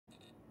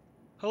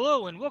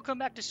Hello and welcome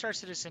back to Star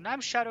Citizen. I'm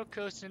Shadow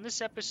Coast, and in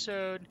this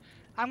episode,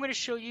 I'm going to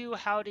show you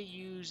how to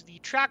use the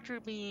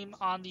tractor beam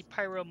on the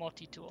Pyro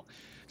multi-tool.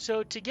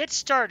 So to get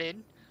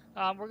started,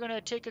 we're going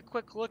to take a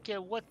quick look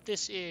at what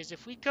this is.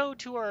 If we go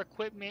to our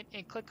equipment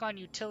and click on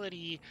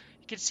utility,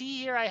 you can see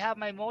here I have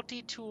my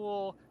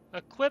multi-tool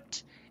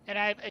equipped, and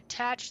I've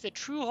attached the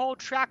Truhold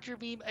Tractor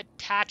beam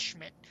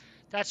attachment.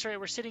 That's right,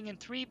 we're sitting in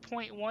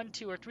 3.12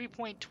 or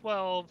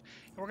 3.12, and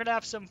we're going to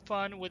have some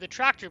fun with a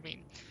tractor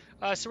beam.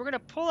 So we're going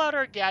to pull out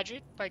our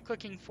gadget by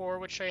clicking 4,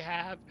 which I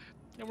have,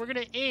 and we're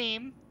going to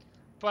aim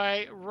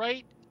by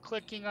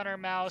right-clicking on our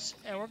mouse,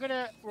 and we're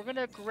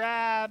gonna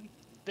grab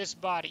this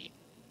body.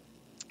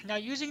 Now,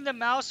 using the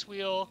mouse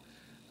wheel,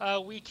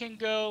 we can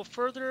go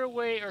further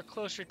away or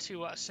closer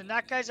to us, and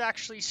that guy's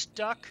actually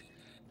stuck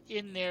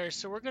in there.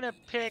 So we're going to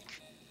pick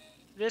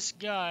this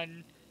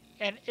gun,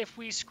 and if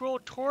we scroll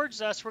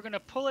towards us, we're going to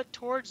pull it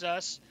towards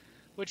us,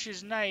 which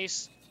is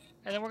nice,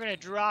 and then we're going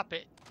to drop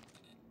it.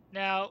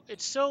 Now,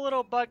 it's still a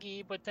little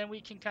buggy, but then we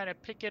can kind of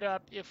pick it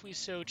up if we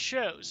so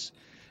chose.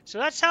 So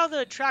that's how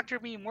the tractor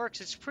beam works.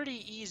 It's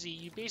pretty easy.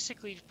 You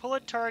basically pull a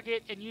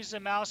target and use the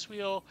mouse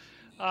wheel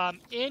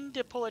in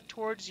to pull it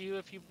towards you.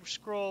 If you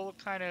scroll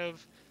kind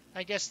of,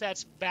 I guess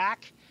that's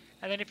back.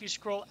 And then if you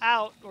scroll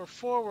out or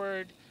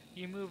forward,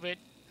 you move it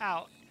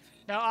out.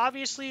 Now,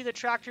 obviously, the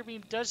tractor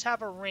beam does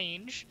have a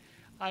range.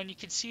 And you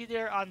can see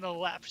there on the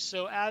left.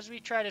 So as we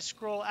try to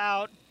scroll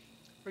out,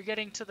 we're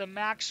getting to the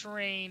max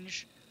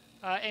range.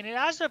 And it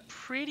has a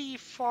pretty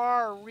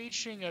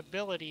far-reaching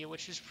ability,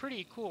 which is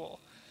pretty cool.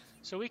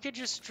 So we could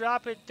just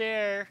drop it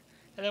there,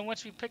 and then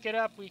once we pick it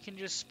up, we can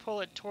just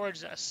pull it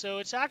towards us. So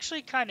it's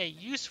actually kind of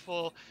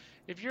useful.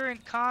 If you're in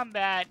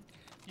combat,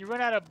 you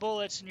run out of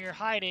bullets and you're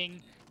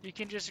hiding, you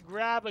can just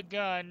grab a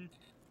gun,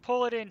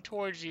 pull it in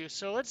towards you.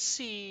 So let's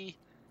see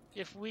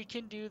if we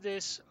can do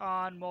this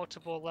on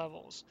multiple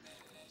levels.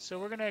 So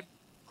we're going to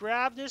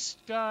grab this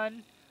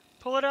gun,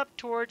 pull it up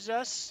towards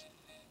us,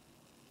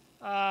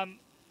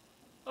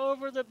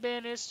 over the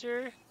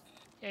banister,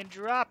 and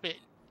drop it.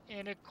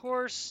 And of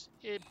course,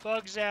 it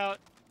bugs out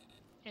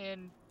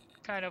and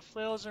kind of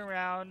flails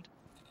around,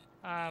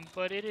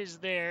 but it is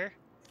there.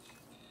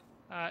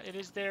 It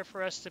is there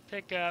for us to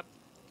pick up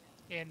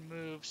and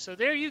move. So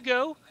there you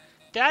go.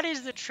 That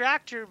is the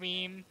tractor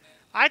beam.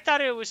 I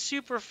thought it was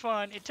super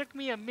fun. It took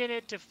me a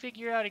minute to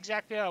figure out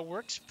exactly how it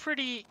works.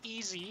 Pretty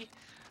easy.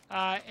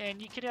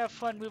 And you can have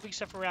fun moving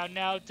stuff around.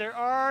 Now, there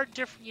are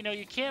different,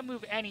 you can't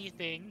move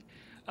anything.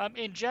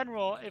 In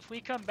general, if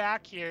we come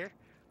back here,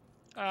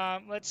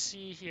 let's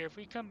see here. If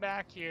we come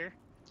back here,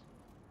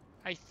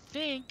 I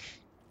think,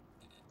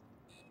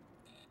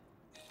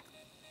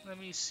 let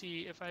me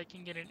see if I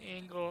can get an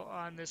angle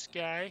on this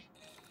guy.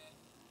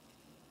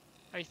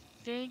 I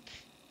think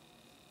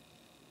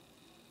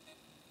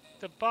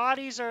the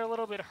bodies are a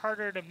little bit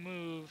harder to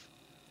move.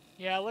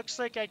 Yeah, it looks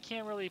like I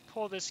can't really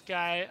pull this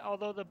guy,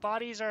 although the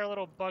bodies are a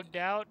little bugged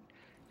out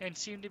and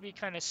seem to be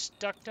kind of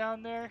stuck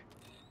down there.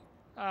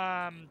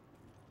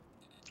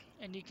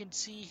 And you can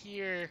see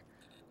here,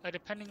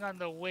 depending on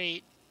the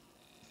weight,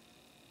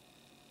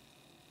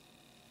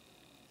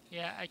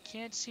 yeah, I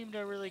can't seem to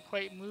really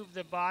quite move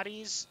the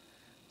bodies.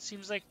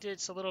 Seems like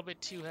it's a little bit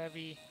too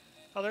heavy.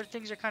 Other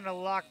things are kind of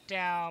locked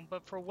down,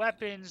 but for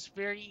weapons,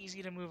 very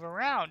easy to move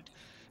around.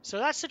 So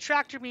that's the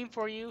tractor beam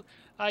for you.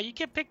 You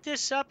can pick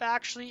this up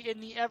actually in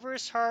the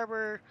Everest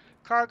Harbor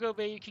cargo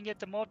bay. You can get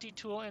the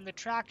multi-tool and the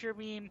tractor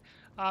beam.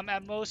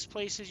 At most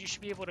places, you should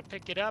be able to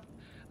pick it up.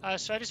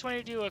 So I just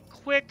wanted to do a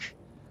quick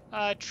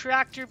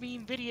tractor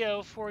beam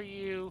video for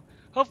you.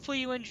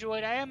 Hopefully you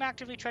enjoyed. I am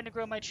actively trying to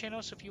grow my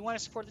channel, so if you want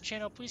to support the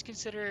channel, please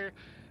consider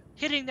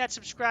hitting that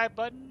subscribe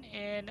button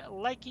and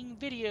liking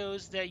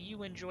videos that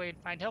you enjoy and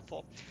find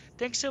helpful.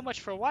 Thanks so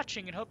much for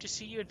watching, and hope to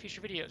see you in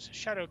future videos.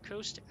 Shadow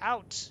Coast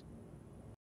out.